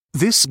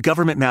This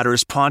Government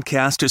Matters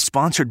podcast is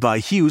sponsored by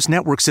Hughes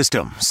Network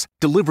Systems,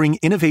 delivering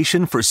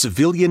innovation for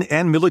civilian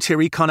and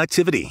military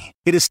connectivity.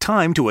 It is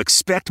time to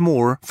expect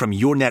more from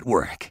your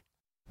network.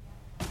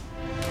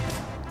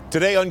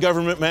 Today on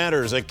Government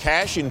Matters, a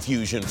cash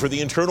infusion for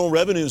the Internal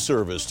Revenue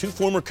Service. Two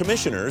former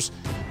commissioners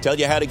tell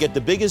you how to get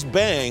the biggest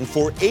bang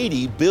for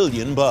 $80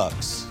 billion.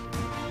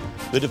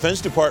 The Defense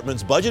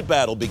Department's budget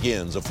battle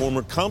begins. A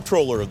former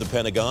Comptroller of the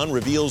Pentagon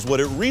reveals what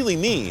it really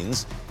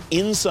means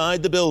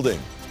inside the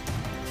building.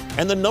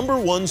 And the number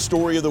one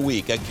story of the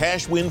week, a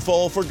cash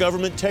windfall for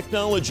government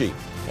technology.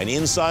 An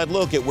inside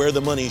look at where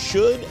the money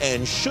should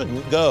and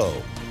shouldn't go.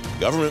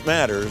 Government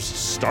Matters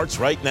starts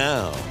right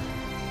now.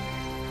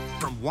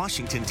 From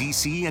Washington,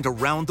 D.C. and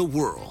around the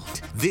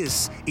world,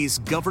 this is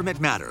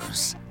Government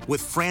Matters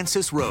with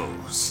Francis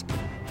Rose.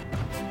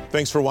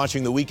 Thanks for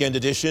watching the weekend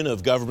edition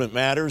of Government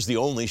Matters, the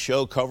only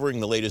show covering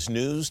the latest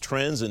news,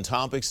 trends, and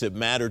topics that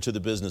matter to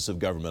the business of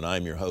government.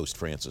 I'm your host,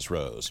 Francis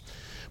Rose.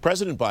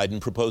 President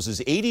Biden proposes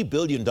 $80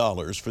 billion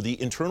for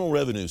the Internal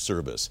Revenue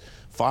Service.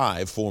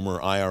 5 former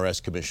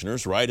IRS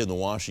commissioners write in the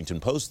Washington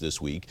Post this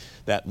week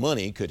that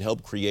money could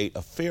help create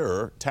a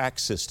fairer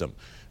tax system.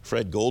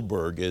 Fred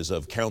Goldberg is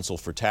of Counsel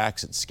for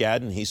Tax at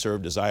Skadden. He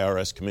served as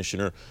IRS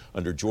commissioner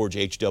under George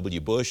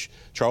H.W. Bush.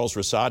 Charles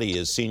Rossotti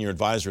is senior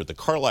advisor at the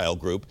Carlyle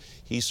Group.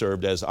 He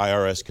served as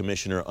IRS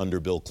commissioner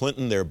under Bill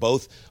Clinton. They're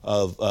both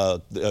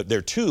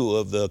they're two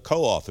of the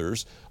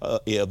co-authors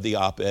of the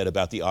op-ed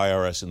about the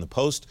IRS in the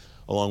Post,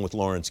 along with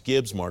Lawrence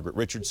Gibbs, Margaret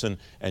Richardson,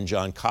 and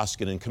John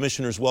Koskinen.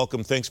 Commissioners,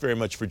 welcome. Thanks very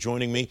much for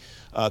joining me.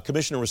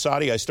 Commissioner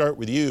Rossotti, I start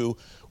with you.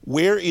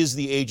 Where is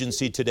the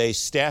agency today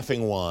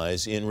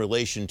staffing-wise in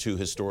relation to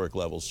historic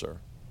levels, sir?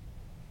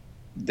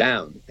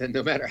 Down, and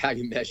no matter how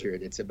you measure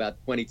it, it's about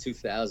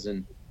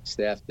 22,000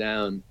 staff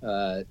down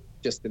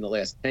just in the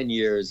last 10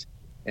 years.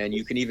 And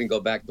you can even go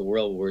back to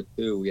World War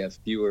II.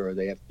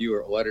 They have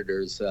fewer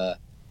auditors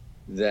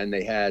than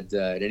they had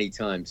at any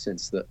time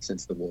since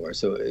the war.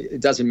 So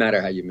it doesn't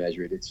matter how you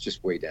measure it; it's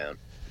just way down.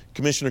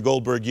 Commissioner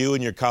Goldberg, you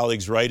and your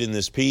colleagues write in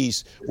this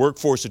piece,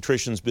 workforce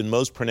attrition has been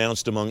most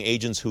pronounced among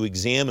agents who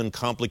examine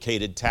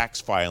complicated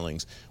tax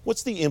filings.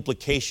 What's the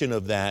implication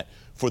of that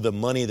for the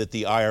money that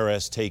the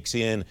IRS takes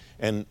in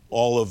and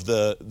all of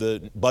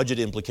the budget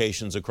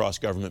implications across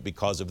government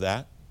because of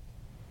that?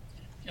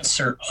 Yes,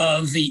 sir.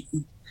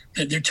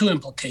 There are two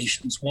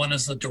implications. One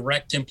is the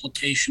direct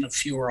implication of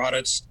fewer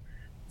audits,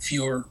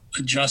 fewer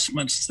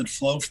adjustments that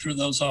flow through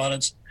those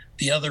audits.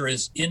 The other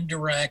is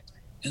indirect.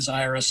 As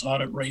IRS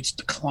audit rates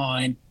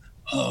decline,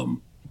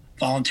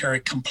 voluntary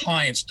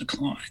compliance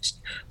declines.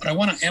 But I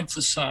want to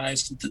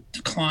emphasize that the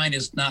decline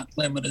is not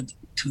limited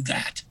to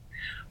that.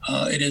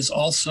 It is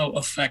also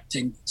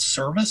affecting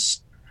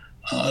service.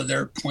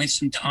 There are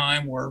points in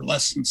time where more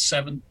than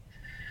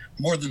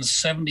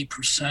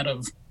 70%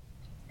 of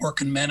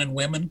working men and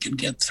women can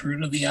get through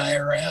to the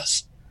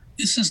IRS.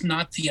 This is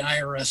not the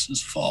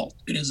IRS's fault.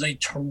 It is a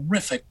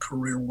terrific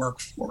career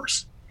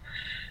workforce.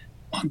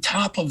 On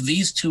top of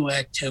these two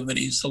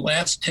activities, the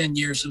last 10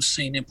 years have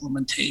seen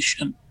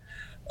implementation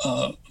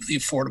of the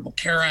Affordable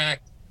Care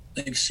Act.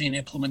 They've seen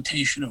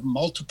implementation of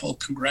multiple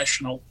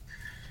congressional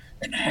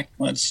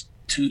enactments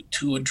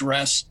to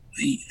address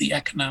the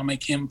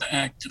economic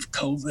impact of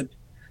COVID.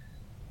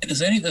 And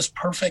is any of this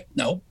perfect?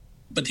 No,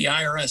 but the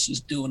IRS is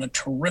doing a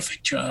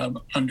terrific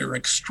job under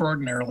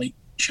extraordinarily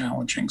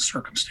challenging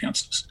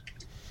circumstances.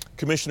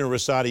 Commissioner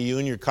Rossotti, you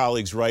and your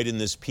colleagues write in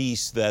this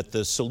piece that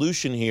the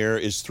solution here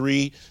is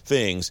 3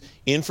 things: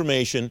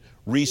 information,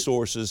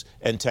 resources,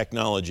 and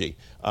technology.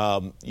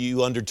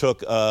 You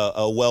undertook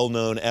a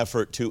well-known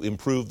effort to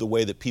improve the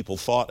way that people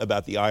thought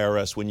about the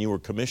IRS when you were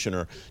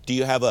commissioner. Do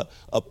you have a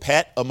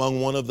pet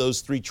among one of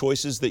those 3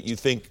 choices that you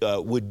think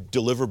would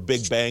deliver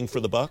big bang for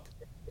the buck?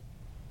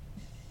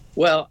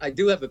 Well, I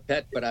do have a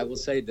pet, but I will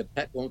say the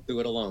pet won't do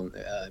it alone.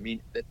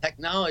 The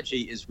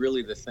technology is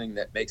really the thing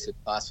that makes it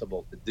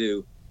possible to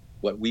do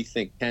what we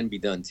think can be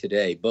done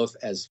today, both,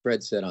 as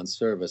Fred said, on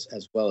service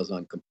as well as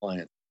on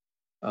compliance.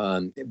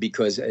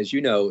 Because, as you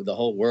know, the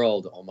whole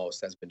world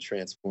almost has been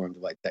transformed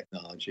by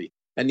technology.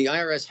 And the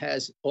IRS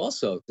has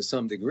also, to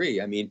some degree.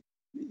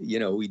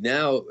 We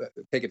now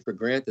take it for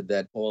granted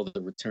that all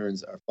the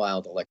returns are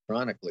filed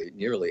electronically,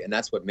 nearly. And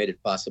that's what made it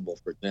possible,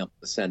 for example,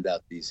 to send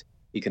out these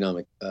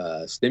economic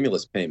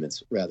stimulus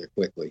payments rather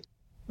quickly.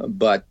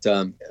 But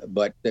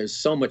there's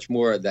so much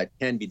more that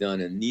can be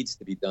done and needs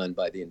to be done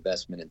by the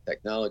investment in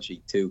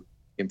technology to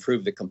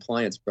improve the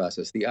compliance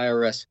process. The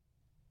IRS,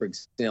 for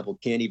example,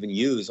 can't even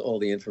use all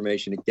the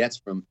information it gets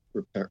from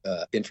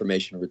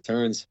information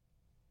returns,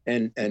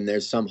 and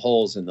there's some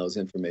holes in those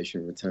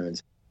information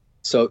returns.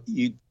 So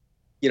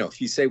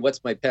if you say,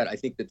 what's my pet, I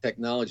think the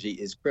technology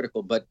is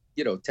critical, but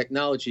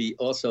technology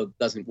also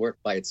doesn't work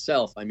by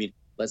itself.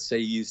 Let's say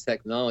you use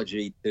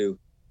technology to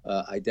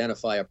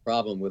identify a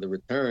problem with a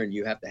return.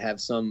 You have to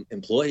have some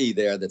employee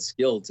there that's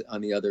skilled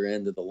on the other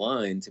end of the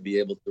line to be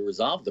able to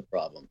resolve the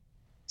problem.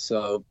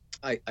 So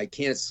I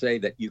can't say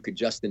that you could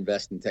just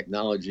invest in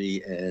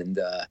technology and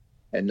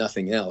and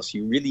nothing else.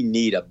 You really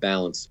need a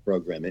balanced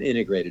program, an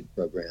integrated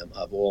program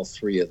of all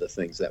three of the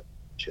things that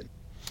we mentioned.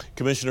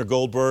 Commissioner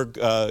Goldberg,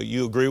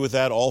 you agree with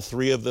that? All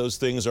three of those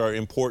things are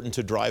important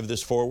to drive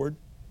this forward?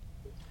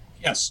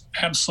 Yes,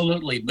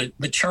 absolutely.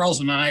 But Charles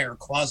and I are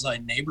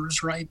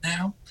quasi-neighbors right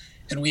now,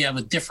 and we have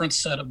a different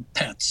set of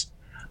pets.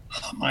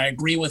 I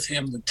agree with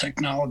him that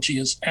technology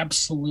is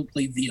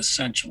absolutely the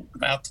essential.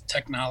 Without the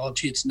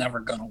technology, it's never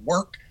going to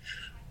work.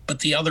 But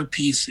the other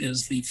piece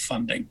is the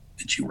funding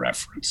that you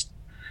referenced.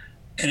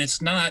 And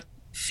it's not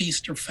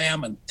feast or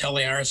famine. Tell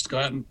the IRS to go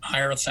out and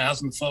hire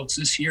 1,000 folks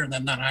this year and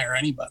then not hire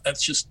anybody.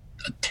 That's just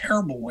a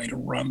terrible way to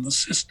run the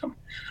system.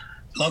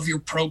 Love your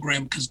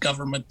program because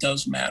government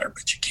does matter,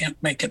 but you can't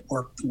make it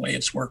work the way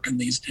it's working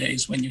these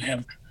days when you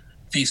have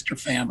feast or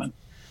famine.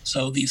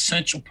 So the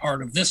essential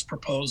part of this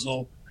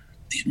proposal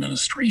the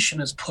administration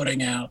is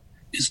putting out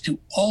is to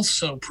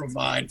also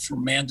provide for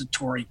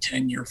mandatory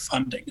 10-year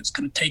funding. It's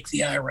going to take the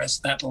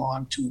IRS that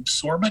long to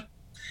absorb it.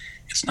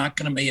 It's not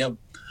going to be a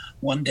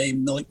one-day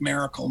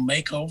miracle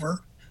makeover.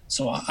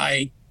 So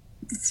I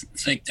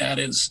think that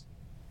is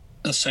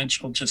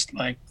essential, just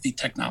like the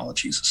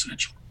technology is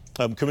essential.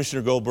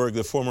 Commissioner Goldberg,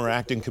 the former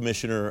acting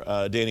commissioner,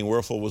 Danny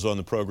Werfel, was on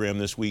the program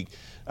this week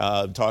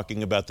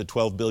talking about the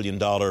 $12 billion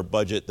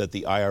budget that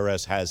the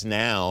IRS has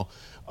now.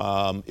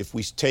 If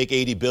we take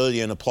 $80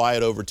 billion, apply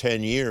it over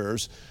 10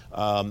 years,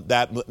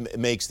 that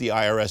makes the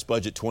IRS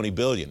budget $20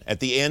 billion. At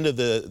the end of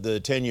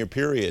the 10-year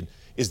period,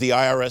 is the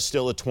IRS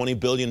still a $20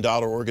 billion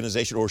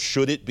organization, or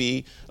should it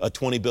be a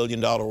 $20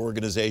 billion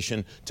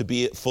organization to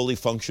be fully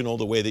functional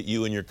the way that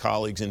you and your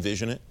colleagues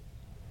envision it?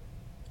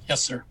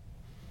 Yes, sir.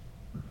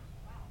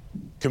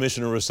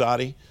 Commissioner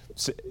Rossotti?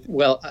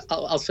 Well,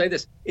 I'll say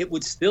this. It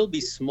would still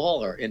be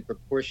smaller in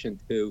proportion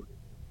to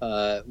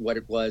what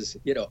it was,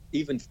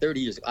 even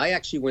 30 years ago. I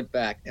actually went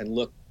back and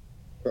looked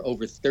for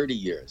over 30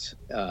 years,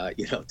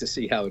 to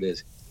see how it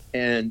is.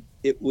 And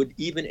it would,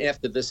 even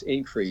after this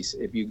increase,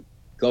 if you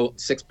go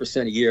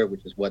 6% a year,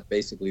 which is what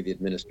basically the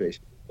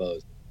administration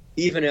proposed,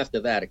 even after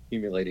that,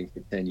 accumulating for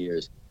 10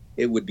 years,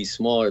 it would be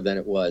smaller than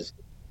it was,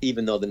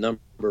 even though the number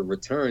of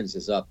returns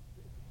is up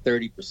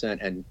 30%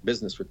 and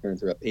business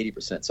returns are up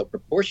 80%. So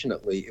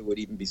proportionately, it would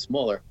even be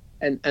smaller.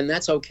 And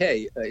that's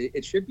okay.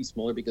 It should be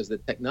smaller because the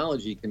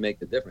technology can make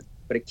the difference.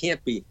 But it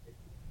can't be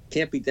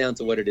down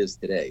to what it is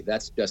today.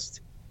 That's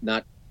just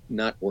not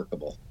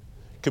workable.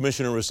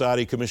 Commissioner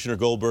Rossotti, Commissioner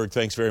Goldberg,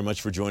 thanks very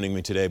much for joining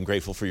me today. I'm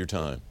grateful for your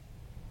time.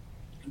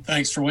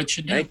 Thanks for what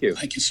you do. Thank you.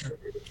 Thank you, sir.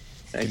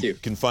 Thank you. You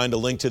can find a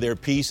link to their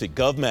piece at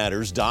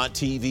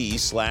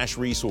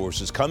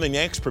govmatters.tv/resources. Coming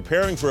next,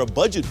 preparing for a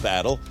budget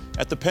battle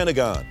at the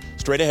Pentagon.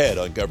 Straight ahead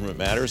on Government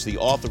Matters, the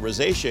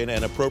authorization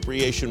and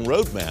appropriation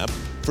roadmap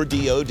for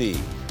DOD.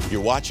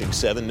 You're watching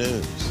 7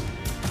 News.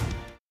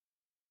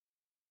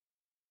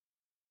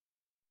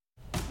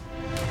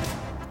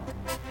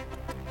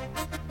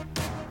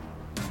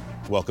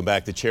 Welcome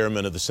back. The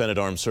chairman of the Senate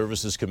Armed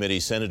Services Committee,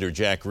 Senator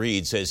Jack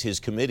Reed, says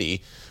his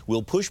committee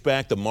will push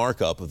back the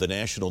markup of the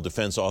National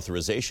Defense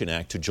Authorization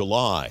Act to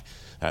July.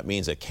 That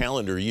means a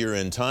calendar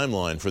year-end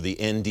timeline for the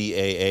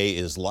NDAA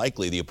is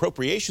likely. The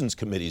appropriations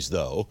committees,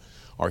 though,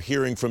 are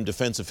hearing from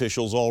defense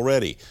officials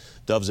already.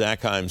 Dov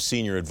Zakheim,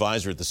 senior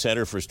advisor at the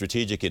Center for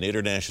Strategic and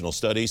International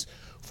Studies,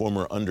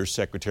 former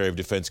Undersecretary of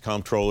Defense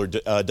Comptroller.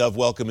 Dov,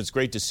 welcome. It's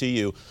great to see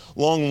you.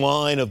 Long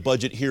line of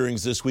budget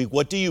hearings this week.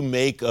 What do you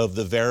make of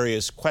the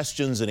various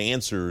questions and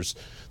answers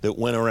that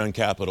went around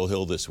Capitol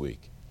Hill this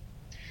week?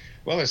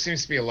 Well, there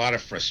seems to be a lot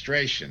of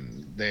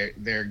frustration.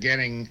 They're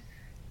getting,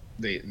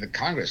 the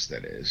Congress,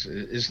 that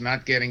is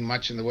not getting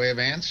much in the way of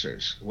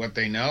answers. What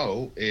they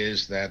know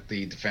is that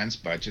the defense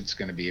budget's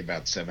going to be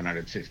about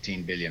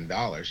 $715 billion,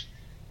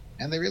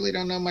 and they really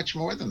don't know much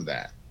more than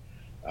that.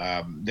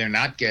 They're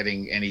not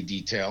getting any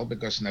detail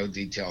because no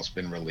detail's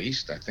been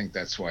released. I think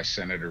that's why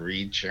Senator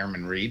Reed,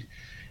 Chairman Reed,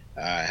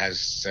 has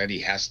said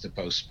he has to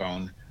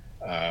postpone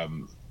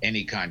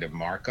any kind of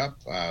markup.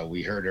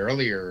 We heard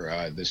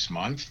earlier this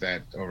month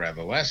that, or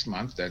rather last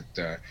month,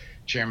 that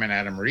Chairman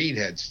Adam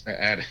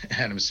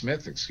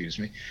Smith,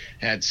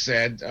 had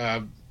said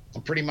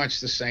pretty much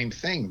the same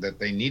thing, that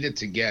they needed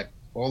to get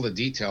all the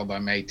detail by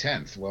May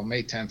 10th. Well,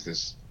 May 10th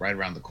is right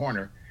around the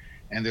corner,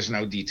 and there's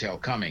no detail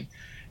coming.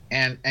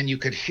 And you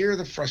could hear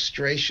the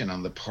frustration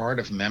on the part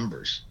of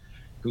members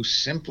who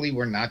simply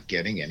were not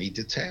getting any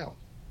detail.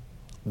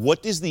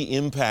 What is the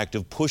impact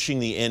of pushing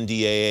the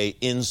NDAA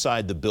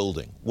inside the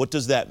building? What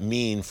does that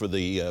mean for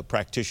the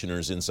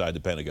practitioners inside the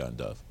Pentagon,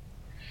 Dov?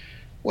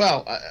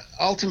 Well,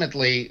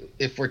 ultimately,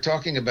 if we're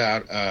talking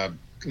about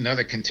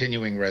another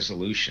continuing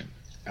resolution,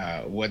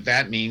 what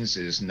that means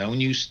is no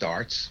new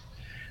starts,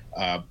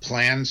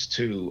 plans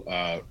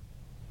to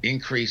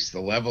increase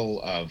the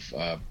level of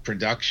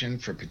production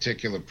for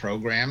particular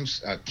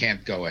programs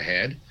can't go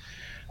ahead.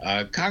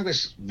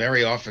 Congress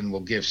very often will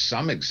give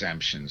some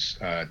exemptions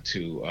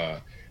to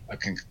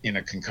in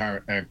a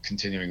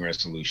continuing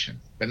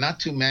resolution, but not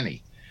too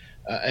many.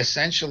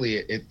 Essentially,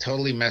 it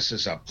totally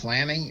messes up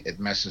planning. It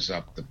messes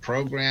up the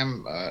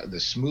program, the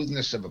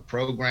smoothness of a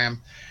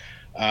program.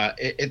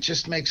 it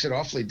just makes it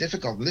awfully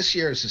difficult. And this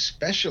year is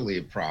especially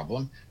a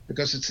problem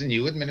because it's a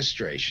new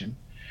administration.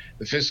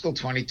 The fiscal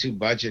 22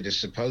 budget is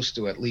supposed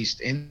to at least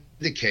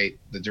indicate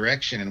the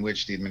direction in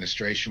which the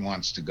administration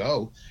wants to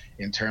go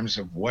in terms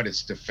of what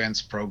its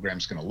defense program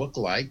is going to look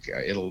like.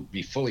 It'll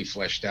be fully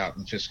fleshed out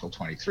in fiscal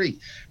 23.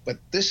 But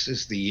this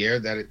is the year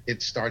that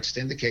it starts to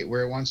indicate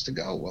where it wants to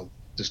go. Well,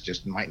 this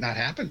just might not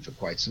happen for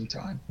quite some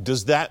time.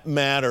 Does that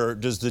matter?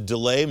 Does the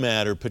delay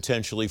matter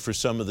potentially for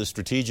some of the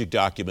strategic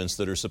documents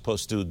that are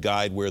supposed to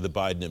guide where the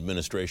Biden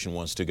administration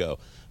wants to go?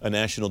 A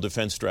national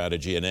defense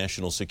strategy, a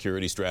national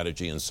security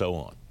strategy, and so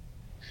on.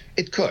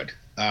 It could,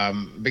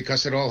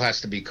 because it all has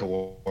to be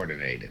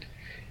coordinated.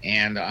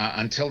 And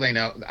until they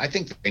know, I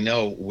think they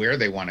know where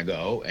they want to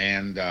go.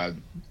 And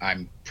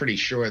I'm pretty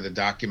sure the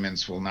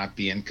documents will not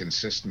be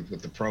inconsistent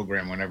with the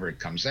program whenever it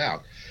comes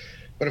out.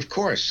 But of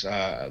course,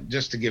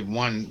 just to give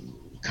one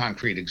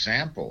concrete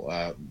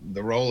example,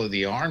 the role of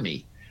the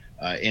Army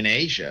in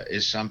Asia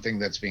is something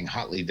that's being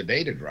hotly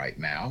debated right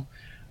now.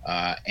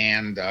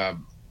 And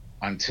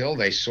until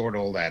they sort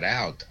all that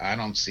out, I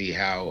don't see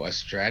how a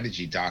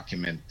strategy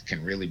document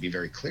can really be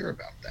very clear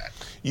about that.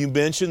 You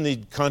mentioned the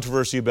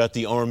controversy about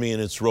the Army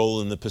and its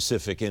role in the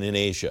Pacific and in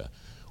Asia.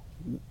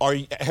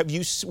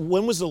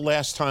 When was the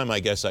last time,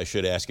 I guess I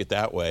should ask it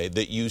that way,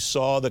 that you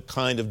saw the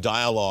kind of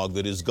dialogue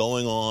that is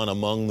going on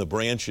among the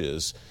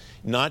branches,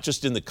 not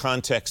just in the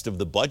context of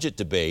the budget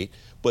debate,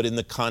 but in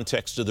the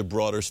context of the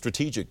broader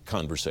strategic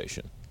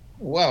conversation?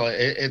 Well,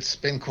 it's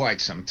been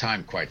quite some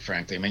time, quite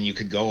frankly. I mean, you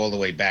could go all the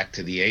way back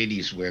to the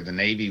 80s where the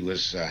Navy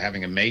was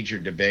having a major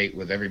debate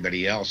with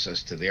everybody else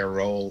as to their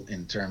role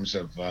in terms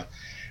of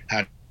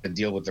how to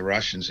deal with the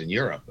Russians in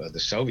Europe, the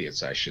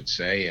Soviets, I should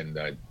say. And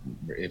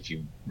if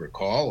you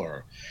recall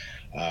or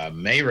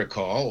may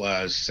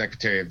recall,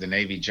 Secretary of the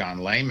Navy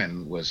John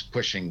Lehman was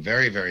pushing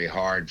very, very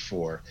hard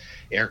for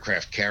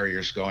aircraft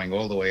carriers going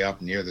all the way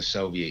up near the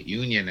Soviet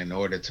Union in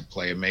order to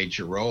play a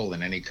major role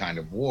in any kind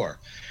of war.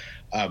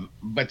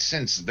 But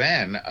since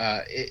then,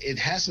 it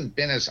hasn't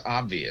been as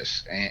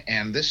obvious.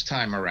 And this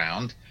time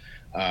around,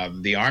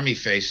 the Army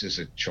faces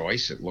a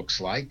choice, it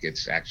looks like.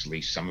 It's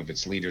actually, some of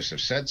its leaders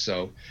have said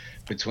so,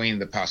 between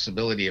the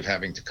possibility of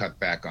having to cut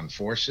back on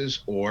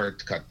forces or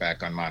to cut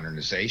back on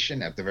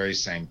modernization at the very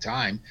same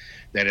time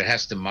that it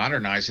has to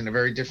modernize in a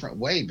very different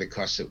way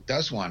because it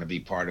does want to be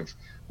part of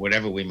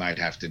whatever we might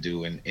have to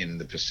do in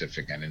the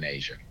Pacific and in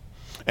Asia.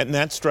 And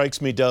that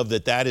strikes me, Dov,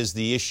 that is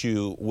the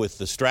issue with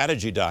the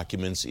strategy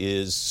documents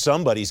is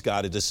somebody's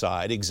got to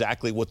decide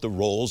exactly what the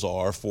roles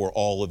are for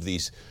all of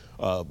these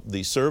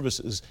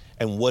services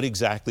and what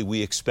exactly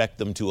we expect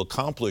them to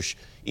accomplish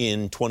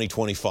in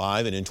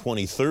 2025 and in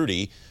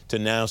 2030 to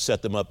now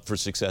set them up for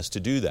success to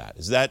do that.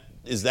 Is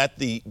that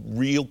the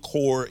real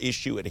core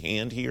issue at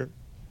hand here?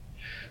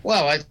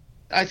 Well,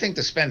 I think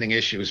the spending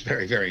issue is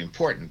very, very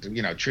important.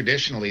 You know,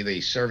 traditionally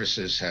the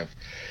services have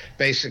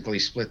basically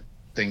split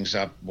things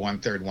up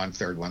 1/3,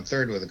 1/3,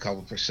 1/3 with a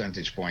couple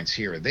percentage points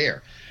here or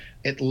there.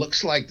 It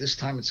looks like this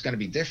time it's going to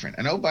be different.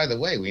 And oh, by the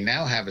way, we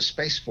now have a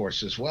Space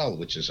Force as well,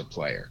 which is a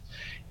player.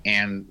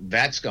 And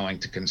that's going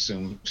to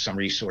consume some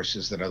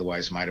resources that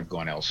otherwise might have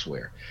gone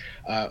elsewhere.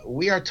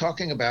 We are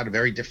talking about a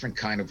very different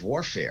kind of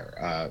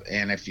warfare.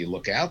 And if you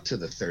look out to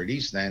the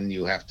 30s, then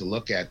you have to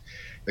look at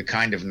the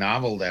kind of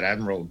novel that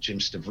Admiral Jim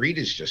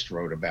Stavridis just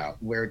wrote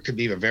about, where it could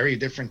be a very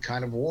different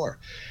kind of war.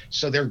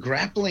 So they're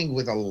grappling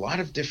with a lot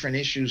of different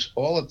issues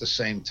all at the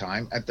same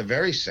time, at the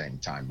very same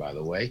time, by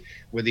the way,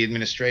 where the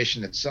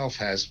administration itself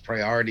has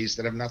priorities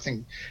that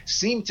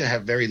seem to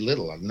have very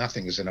little,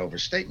 nothing is an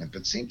overstatement,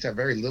 but seem to have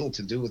very little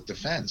to do with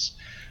defense.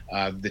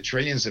 The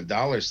trillions of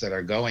dollars that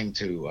are going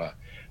to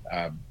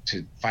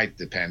fight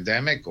the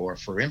pandemic or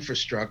for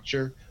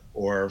infrastructure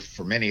or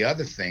for many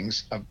other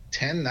things,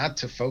 tend not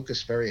to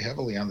focus very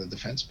heavily on the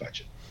defense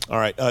budget. All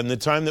right, in the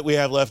time that we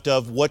have left,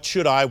 what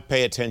should I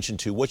pay attention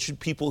to? What should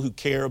people who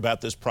care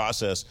about this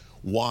process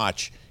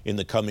watch in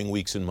the coming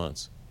weeks and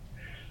months?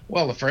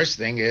 Well, the first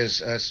thing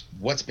is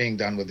what's being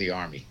done with the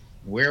Army.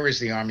 Where is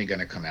the Army going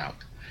to come out?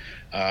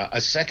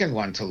 A second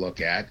one to look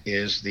at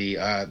is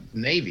the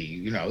Navy.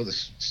 You know, the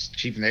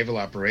Chief of Naval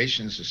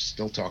Operations is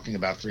still talking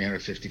about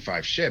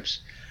 355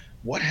 ships.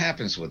 What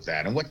happens with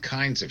that, and what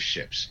kinds of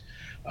ships?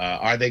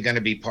 Are they going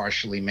to be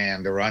partially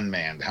manned or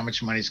unmanned? How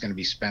much money is going to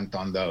be spent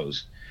on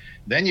those?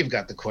 Then you've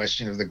got the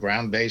question of the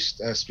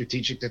ground-based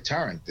strategic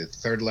deterrent, the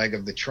third leg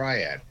of the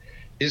triad.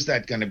 Is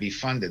that going to be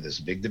funded? There's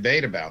a big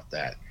debate about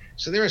that.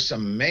 So there are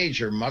some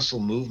major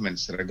muscle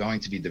movements that are going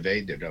to be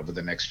debated over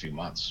the next few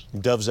months.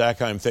 Dov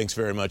Zakheim, thanks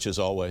very much as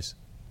always.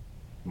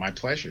 My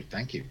pleasure.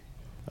 Thank you.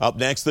 Up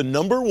next, the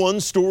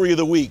 #1 story of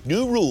the week,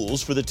 new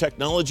rules for the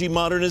Technology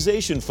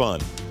Modernization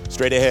Fund.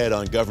 Straight ahead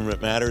on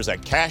Government Matters, a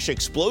cash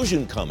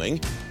explosion coming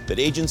that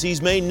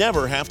agencies may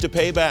never have to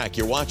pay back.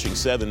 You're watching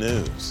 7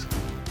 News.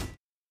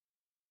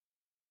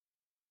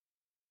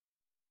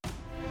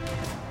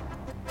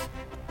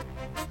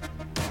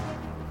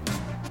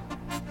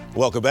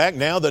 Welcome back.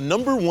 Now, the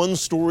 #1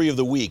 story of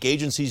the week.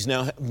 Agencies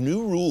now have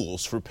new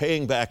rules for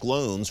paying back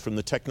loans from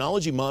the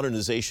Technology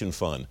Modernization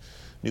Fund.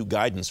 New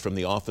guidance from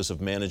the Office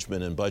of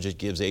Management and Budget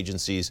gives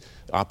agencies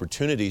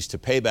opportunities to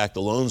pay back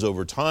the loans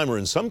over time, or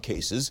in some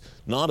cases,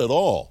 not at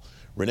all.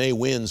 Renee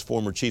Wynn's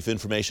former Chief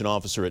Information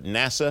Officer at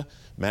NASA.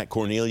 Matt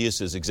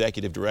Cornelius is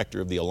Executive Director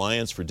of the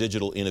Alliance for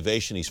Digital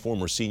Innovation. He's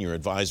former Senior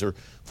Advisor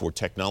for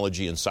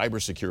Technology and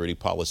Cybersecurity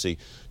Policy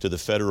to the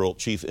Federal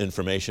Chief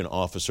Information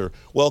Officer.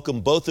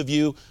 Welcome, both of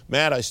you.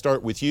 Matt, I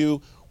start with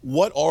you.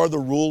 What are the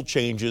rule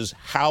changes?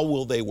 How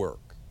will they work?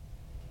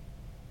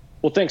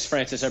 Well, thanks,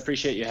 Francis. I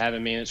appreciate you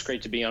having me, and it's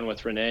great to be on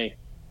with Renee.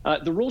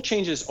 The rule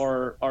changes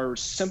are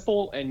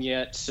simple and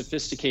yet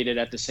sophisticated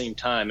at the same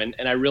time, and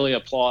I really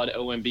applaud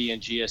OMB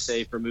and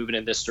GSA for moving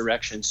in this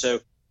direction. So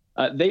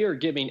they are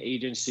giving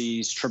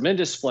agencies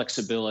tremendous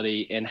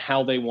flexibility in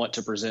how they want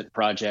to present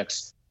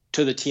projects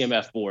to the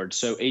TMF board.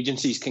 So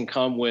agencies can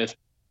come with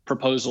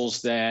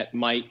proposals that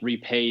might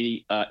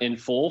repay in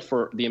full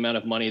for the amount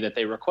of money that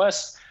they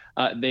request.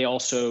 They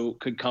also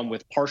could come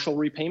with partial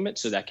repayment,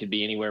 so that could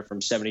be anywhere from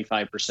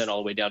 75% all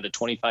the way down to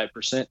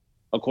 25%,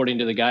 according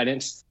to the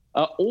guidance.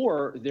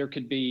 Or there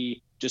could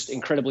be just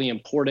incredibly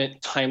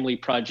important, timely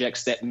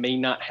projects that may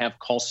not have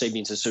cost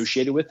savings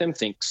associated with them.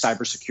 Think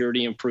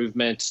cybersecurity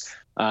improvements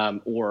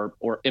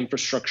or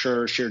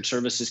infrastructure, shared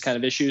services kind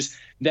of issues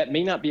that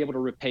may not be able to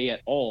repay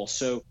at all.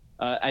 So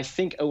I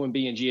think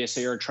OMB and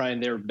GSA are trying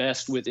their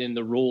best within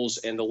the rules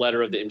and the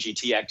letter of the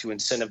MGT Act to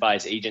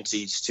incentivize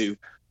agencies to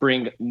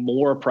bring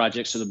more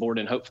projects to the board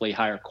and hopefully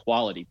higher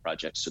quality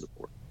projects to the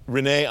board.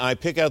 Renee, I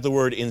pick out the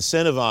word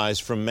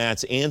incentivize from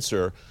Matt's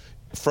answer.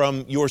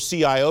 From your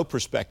CIO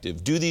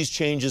perspective, do these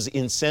changes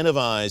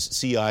incentivize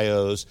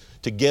CIOs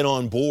to get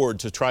on board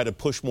to try to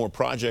push more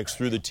projects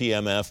through the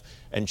TMF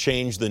and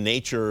change the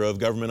nature of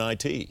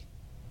government IT?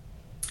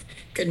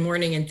 Good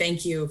morning, and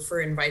thank you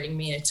for inviting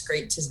me. It's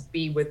great to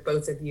be with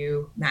both of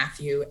you,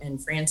 Matthew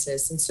and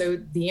Francis. And so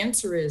the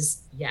answer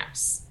is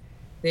yes.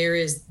 There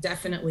is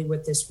definitely,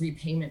 with this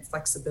repayment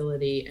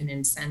flexibility, an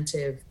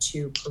incentive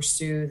to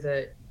pursue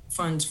the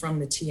funds from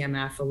the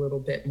TMF a little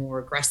bit more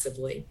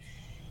aggressively.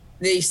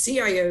 The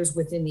CIOs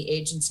within the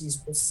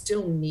agencies will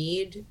still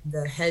need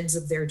the heads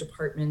of their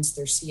departments,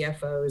 their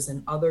CFOs,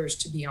 and others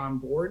to be on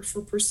board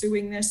for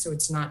pursuing this. So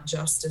it's not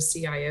just a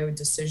CIO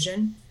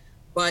decision,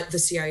 but the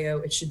CIO,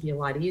 it should be a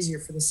lot easier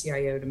for the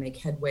CIO to make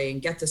headway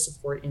and get the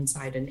support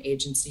inside an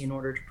agency in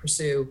order to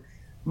pursue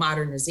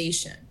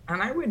modernization.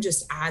 And I would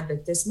just add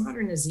that this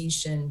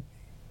modernization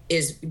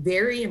is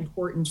very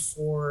important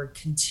for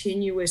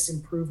continuous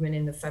improvement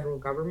in the federal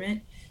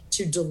government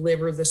to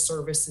deliver the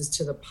services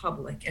to the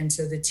public. And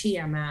so the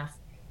TMF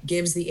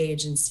gives the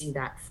agency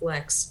that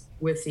flex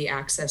with the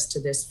access to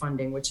this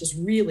funding, which is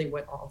really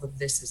what all of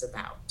this is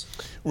about.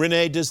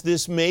 Renee, does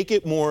this make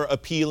it more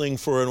appealing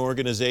for an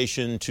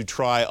organization to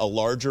try a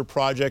larger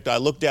project? I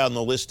looked down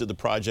the list of the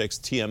projects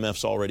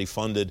TMF's already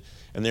funded,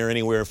 and they're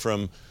anywhere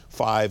from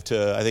 5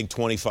 to, I think,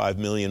 25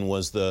 million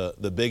was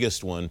the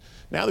biggest one.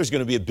 Now there's going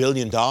to be $1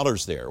 billion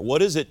there. What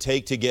does it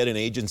take to get an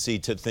agency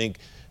to think,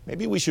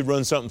 maybe we should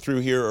run something through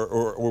here,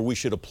 or we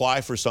should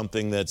apply for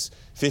something that's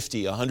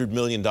 $50, $100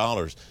 million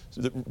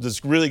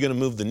that's really going to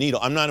move the needle?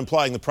 I'm not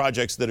implying the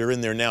projects that are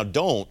in there now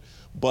don't,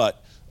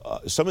 but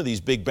some of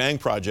these big bang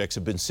projects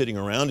have been sitting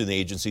around in the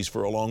agencies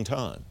for a long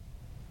time.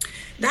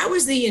 That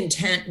was the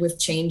intent with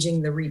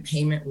changing the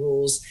repayment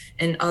rules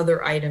and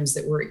other items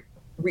that were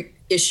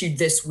issued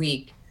this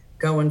week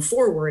going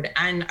forward.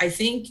 And I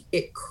think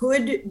it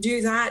could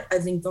do that. I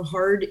think the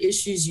hard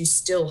issues you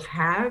still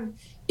have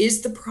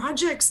is the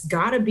project's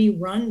got to be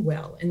run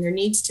well, and there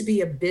needs to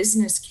be a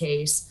business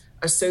case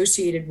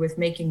associated with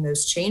making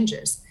those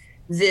changes.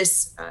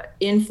 This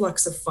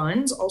influx of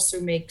funds also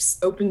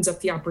opens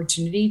up the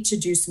opportunity to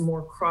do some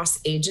more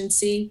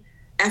cross-agency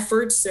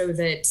efforts so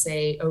that,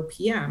 say,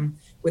 OPM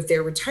with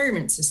their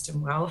retirement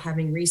system, well,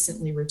 having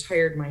recently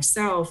retired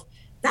myself,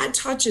 that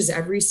touches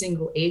every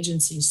single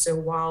agency. So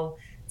while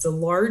the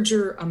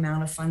larger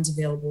amount of funds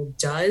available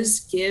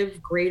does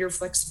give greater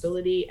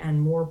flexibility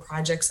and more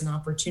projects and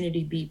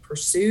opportunity be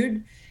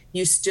pursued,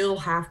 you still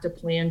have to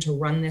plan to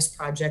run this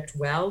project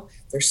well.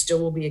 There still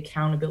will be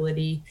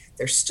accountability.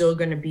 There's still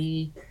going to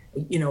be,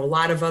 a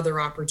lot of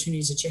other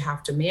opportunities that you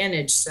have to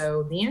manage.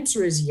 So the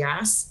answer is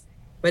yes,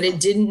 but it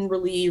didn't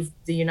relieve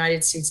the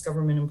United States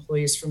government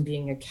employees from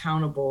being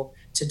accountable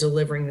to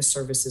delivering the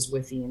services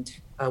with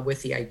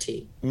the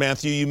IT.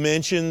 Matthew, you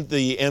mentioned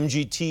the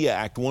MGT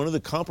Act. One of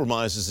the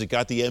compromises that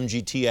got the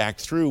MGT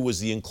Act through was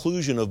the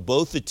inclusion of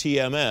both the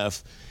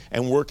TMF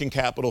and working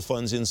capital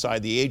funds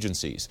inside the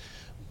agencies.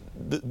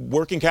 The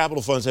working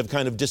capital funds have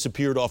kind of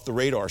disappeared off the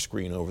radar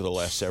screen over the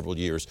last several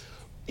years.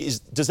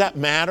 Does that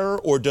matter,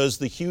 or does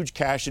the huge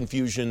cash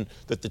infusion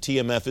that the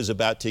TMF is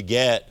about to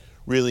get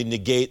really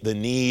negate the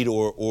need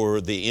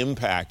or the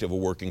impact of a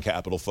working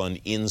capital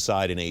fund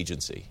inside an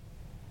agency?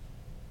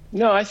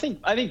 No, I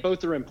think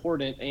both are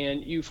important.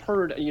 And you've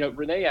heard,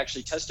 Renee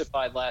actually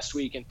testified last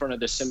week in front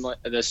of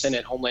the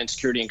Senate Homeland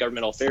Security and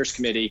Governmental Affairs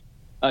Committee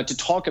to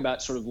talk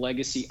about sort of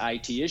legacy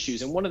IT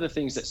issues. And one of the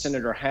things that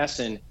Senator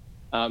Hassan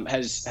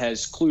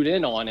has clued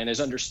in on and has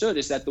understood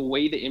is that the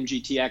way the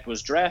MGT Act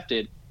was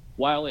drafted,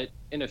 while it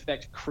in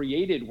effect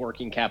created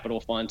working capital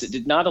funds, it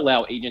did not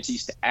allow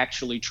agencies to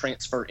actually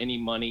transfer any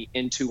money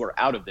into or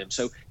out of them.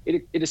 So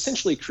it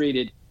essentially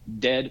created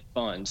dead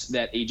funds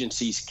that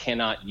agencies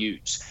cannot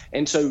use.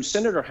 And so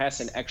Senator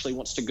Hassan actually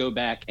wants to go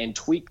back and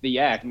tweak the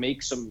act,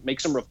 make some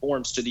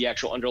reforms to the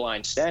actual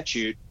underlying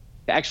statute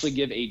to actually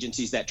give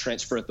agencies that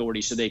transfer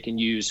authority so they can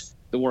use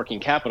the working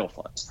capital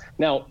funds.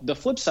 Now, the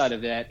flip side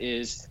of that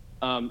is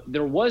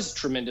there was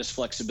tremendous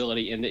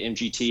flexibility in the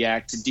MGT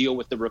Act to deal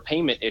with the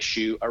repayment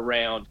issue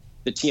around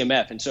the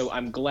TMF. And so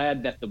I'm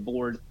glad that the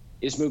board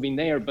is moving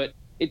there, but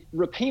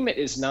repayment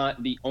is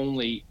not the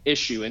only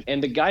issue.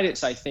 And the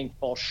guidance, I think,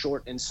 falls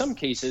short in some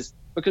cases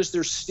because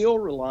they're still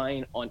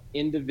relying on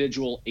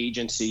individual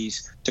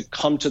agencies to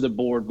come to the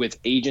board with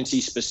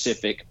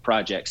agency-specific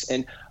projects.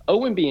 And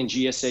OMB and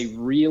GSA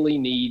really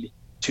need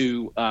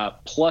to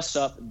plus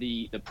up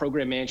the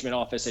program management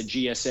office at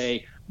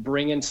GSA,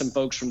 bring in some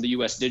folks from the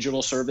U.S.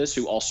 Digital Service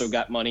who also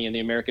got money in the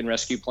American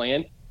Rescue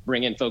Plan,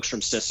 bring in folks from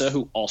CISA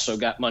who also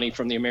got money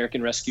from the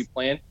American Rescue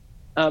Plan,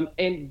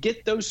 and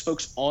get those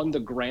folks on the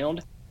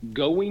ground,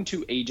 going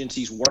to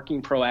agencies,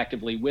 working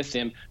proactively with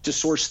them to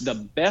source the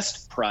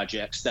best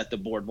projects that the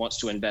board wants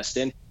to invest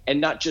in, and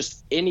not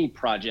just any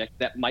project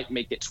that might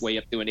make its way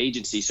up through an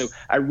agency. So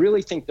I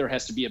really think there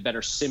has to be a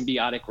better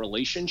symbiotic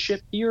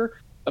relationship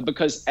here,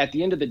 because at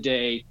the end of the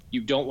day,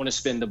 you don't want to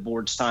spend the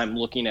board's time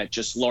looking at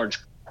just large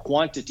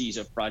quantities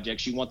of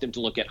projects. You want them to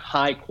look at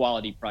high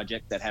quality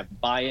projects that have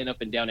buy-in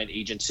up and down an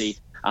agency,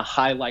 a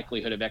high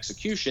likelihood of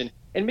execution,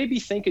 and maybe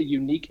think a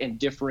unique and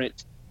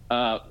different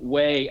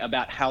way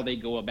about how they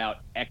go about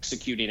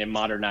executing and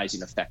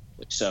modernizing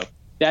effectively. So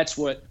that's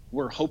what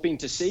we're hoping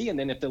to see. And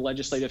then if the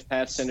legislative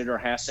path, Senator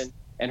Hassan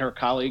and her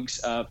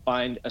colleagues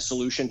find a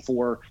solution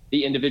for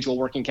the individual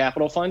working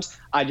capital funds,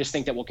 I just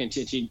think that we'll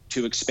continue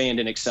to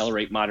expand and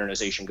accelerate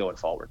modernization going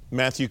forward.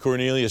 Matthew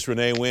Cornelius,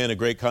 Renee, Wynn, a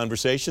great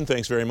conversation.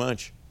 Thanks very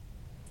much.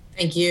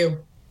 Thank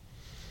you.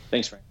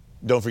 Thanks, Frank.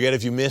 Don't forget,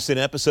 if you missed an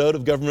episode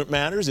of Government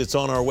Matters, it's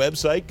on our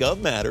website,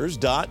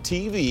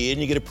 govmatters.tv, and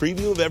you get a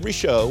preview of every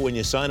show when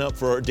you sign up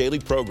for our daily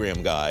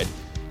program guide.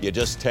 You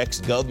just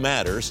text Gov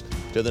Matters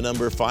to the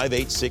number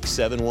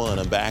 58671.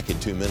 I'm back in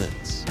 2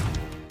 minutes.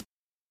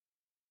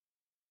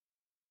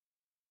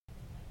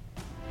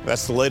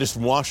 That's the latest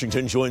from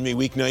Washington. Join me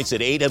weeknights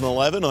at 8 and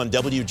 11 on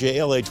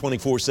WJLA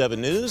 24/7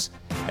 News,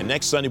 and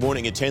next Sunday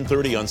morning at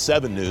 10:30 on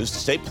 7 News to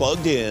stay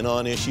plugged in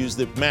on issues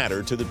that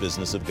matter to the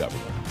business of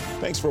government.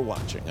 Thanks for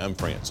watching. I'm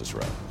Francis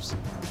Rose.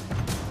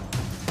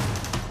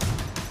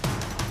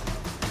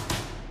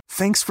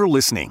 Thanks for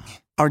listening.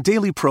 Our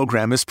daily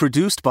program is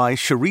produced by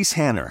Sharice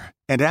Hanner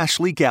and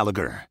Ashley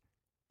Gallagher.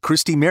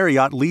 Christy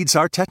Marriott leads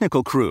our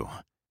technical crew.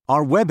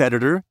 Our web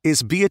editor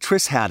is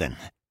Beatrice Haddon.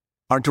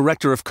 Our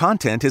director of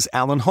content is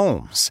Alan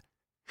Holmes.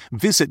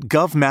 Visit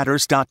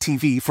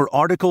govmatters.tv for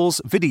articles,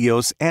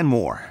 videos, and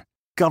more.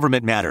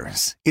 Government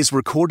Matters is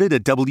recorded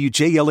at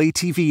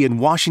WJLA-TV in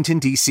Washington,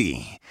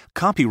 D.C.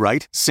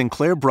 Copyright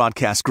Sinclair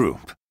Broadcast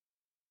Group.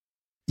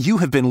 You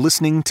have been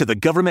listening to the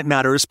Government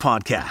Matters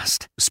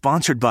podcast,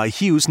 sponsored by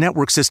Hughes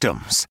Network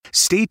Systems.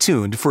 Stay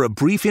tuned for a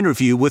brief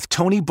interview with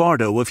Tony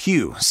Bardo of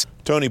Hughes.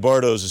 Tony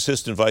Bardo is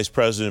Assistant Vice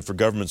President for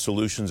Government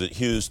Solutions at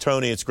Hughes.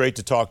 Tony, it's great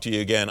to talk to you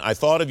again. I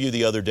thought of you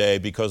the other day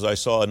because I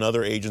saw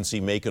another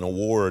agency make an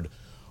award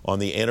on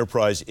the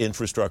Enterprise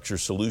Infrastructure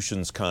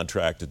Solutions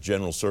contract at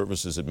General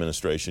Services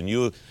Administration.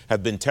 You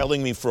have been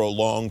telling me for a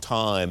long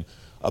time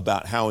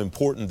about how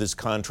important this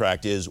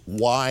contract is.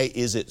 Why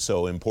is it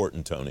so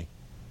important, Tony?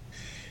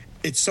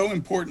 It's so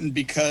important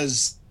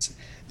because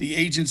the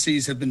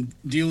agencies have been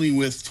dealing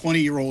with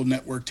 20-year-old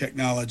network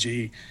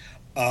technology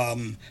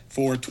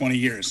for 20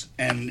 years.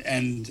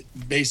 And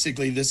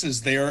basically, this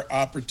is their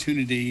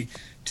opportunity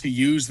to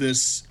use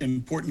this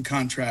important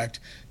contract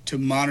to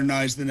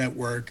modernize the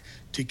network,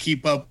 to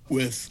keep up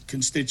with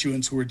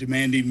constituents who are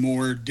demanding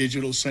more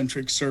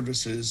digital-centric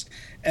services.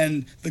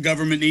 And the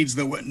government needs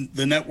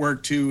the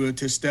network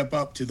to step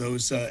up to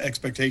those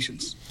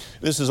expectations.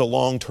 This is a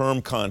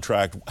long-term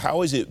contract.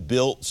 How is it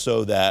built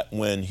so that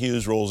when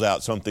Hughes rolls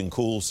out something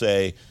cool,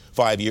 say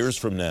 5 years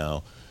from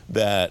now,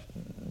 that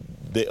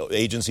the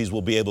agencies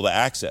will be able to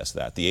access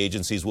that? The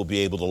agencies will be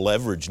able to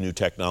leverage new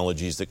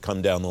technologies that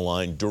come down the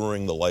line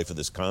during the life of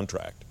this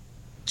contract?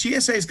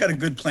 GSA's got a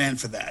good plan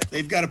for that.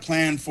 They've got a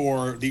plan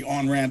for the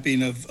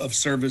on-ramping of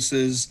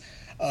services.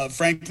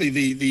 Frankly,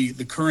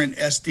 the current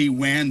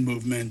SD-WAN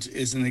movement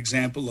is an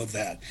example of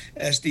that.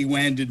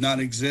 SD-WAN did not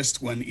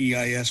exist when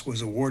EIS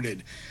was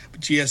awarded,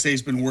 but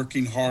GSA's been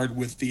working hard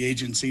with the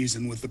agencies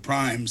and with the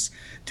primes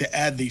to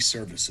add these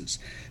services.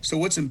 So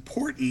what's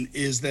important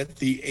is that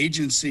the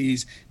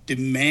agencies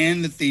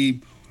demand that the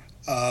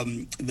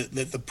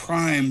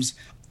primes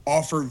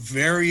offer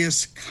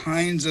various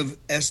kinds of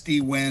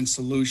SD-WAN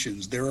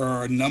solutions. There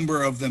are a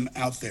number of them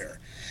out there.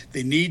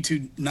 They need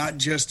to not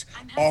just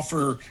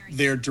offer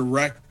their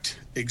direct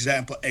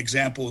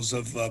examples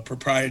of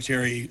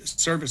proprietary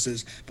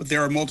services, but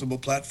there are multiple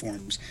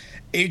platforms.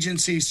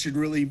 Agencies should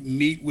really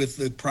meet with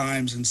the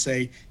primes and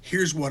say,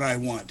 here's what I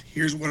want.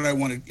 Here's where I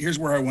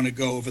want to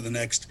go over the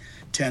next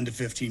 10 to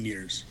 15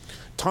 years.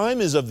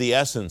 Time is of the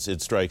essence,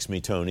 it strikes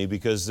me, Tony,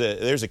 because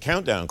there's a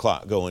countdown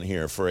clock going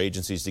here for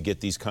agencies to get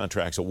these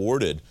contracts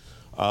awarded.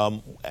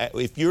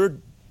 If you're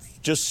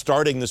just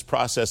starting this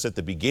process at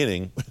the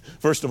beginning,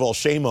 first of all,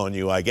 shame on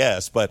you, I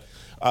guess. But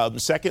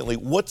secondly,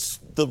 what's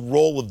the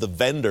role of the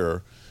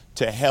vendor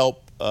to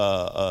help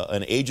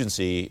an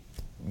agency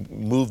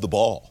move the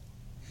ball?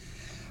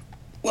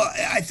 Well,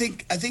 I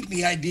think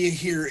the idea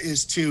here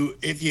is to,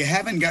 if you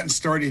haven't gotten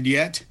started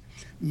yet,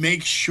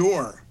 make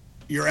sure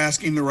you're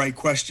asking the right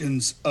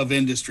questions of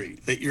industry,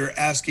 that you're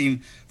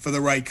asking for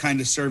the right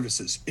kind of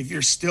services. If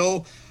you're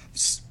still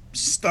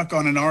stuck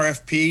on an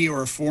RFP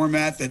or a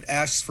format that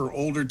asks for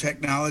older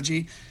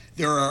technology,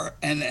 there are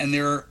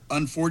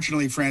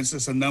unfortunately,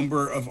 Francis, a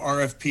number of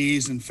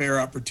RFPs and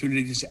fair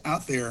opportunities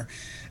out there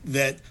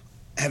that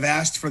have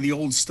asked for the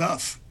old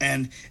stuff,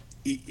 and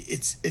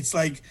it's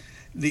like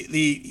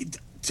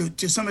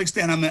to some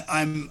extent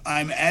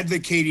I'm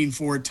advocating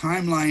for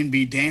timeline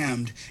be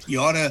damned. You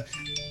ought to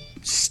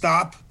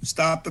stop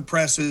the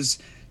presses,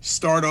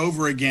 start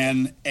over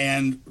again,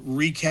 and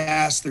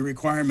recast the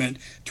requirement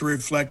to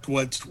reflect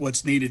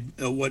what's needed,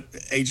 what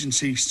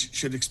agencies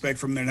should expect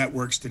from their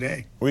networks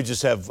today. We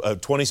just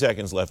have 20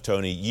 seconds left,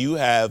 Tony.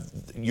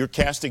 You're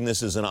casting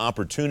this as an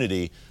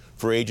opportunity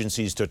for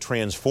agencies to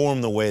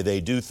transform the way they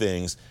do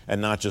things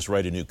and not just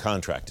write a new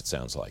contract, it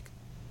sounds like.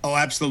 Oh,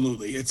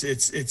 absolutely.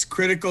 It's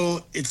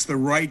critical. It's the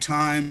right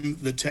time.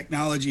 The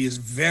technology is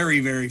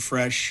very, very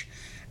fresh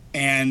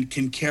and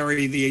can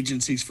carry the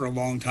agencies for a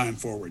long time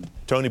forward.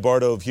 Tony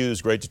Bardo of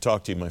Hughes, great to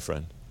talk to you, my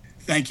friend.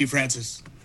 Thank you, Francis.